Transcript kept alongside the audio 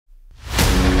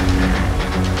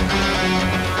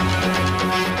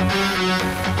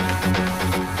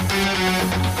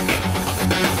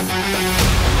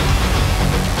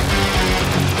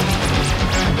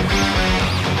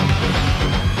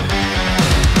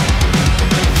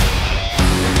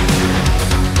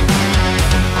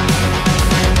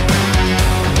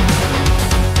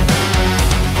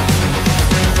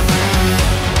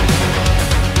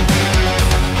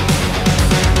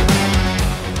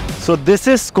So this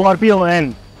is Scorpio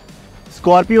N.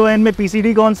 Scorpio N में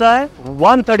PCD कौन सा है?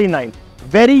 139,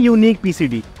 वेरी यूनिक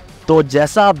पीसीडी। तो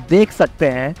जैसा आप देख सकते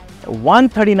हैं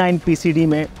 139 पीसीडी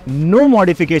में no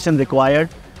modification required,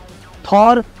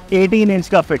 Thor 18 inch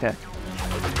का फिट है।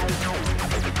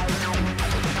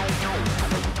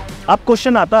 अब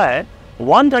क्वेश्चन आता है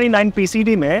 139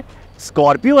 पीसीडी में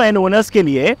स्कॉर्पियो एन ओनर्स के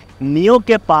लिए नियो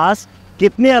के पास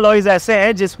कितने अलॉयज ऐसे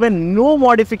हैं जिसमें नो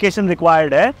मॉडिफिकेशन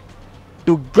रिक्वायर्ड है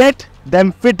to get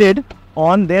them fitted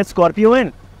on their Scorpio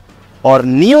N. और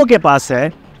नियो के पास है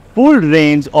full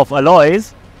range of alloys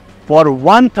for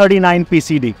 139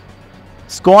 PCD.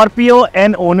 Scorpio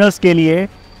N owners के लिए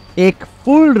एक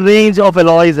फुल रेंज ऑफ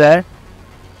अलॉयज है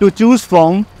to choose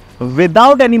from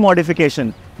without any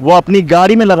modification. वो अपनी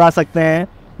गाड़ी में लगा सकते हैं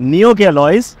नियो के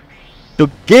alloys to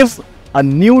give a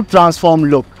new transform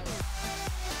look.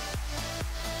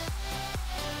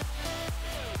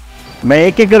 मैं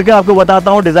एक एक करके आपको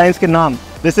बताता हूं डिजाइन के नाम।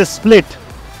 This is split,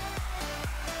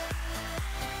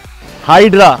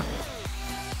 hydra,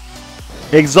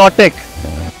 exotic,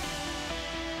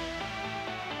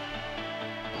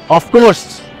 of course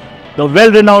the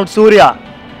well-renowned Surya,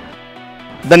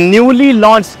 the newly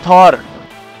launched Thor,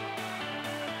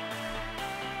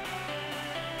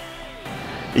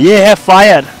 ये है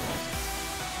फायर,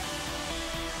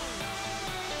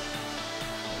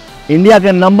 इंडिया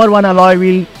के number 1 alloy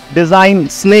wheel design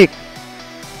snake,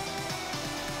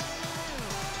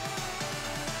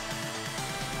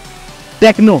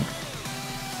 techno,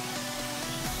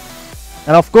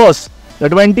 and of course the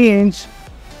 20 inch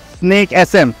Snake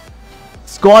SM।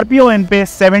 Scorpio N पे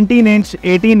 17 inch,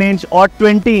 18 inch और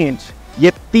 20 inch,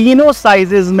 ये तीनों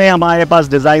sizes में हमारे पास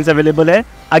design available है।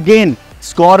 अगेन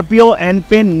Scorpio N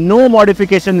पे no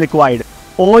modification required,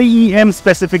 OEM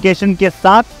specification के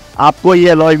साथ आपको ये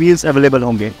अलॉय व्हील्स अवेलेबल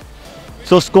होंगे।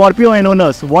 सो Scorpio N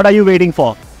owners, what are you waiting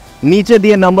for? नीचे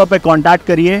दिए नंबर पे कांटेक्ट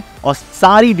करिए और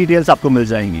सारी डिटेल्स आपको मिल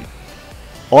जाएंगी।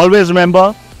 Always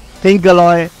remember, think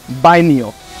alloy, buy Neo।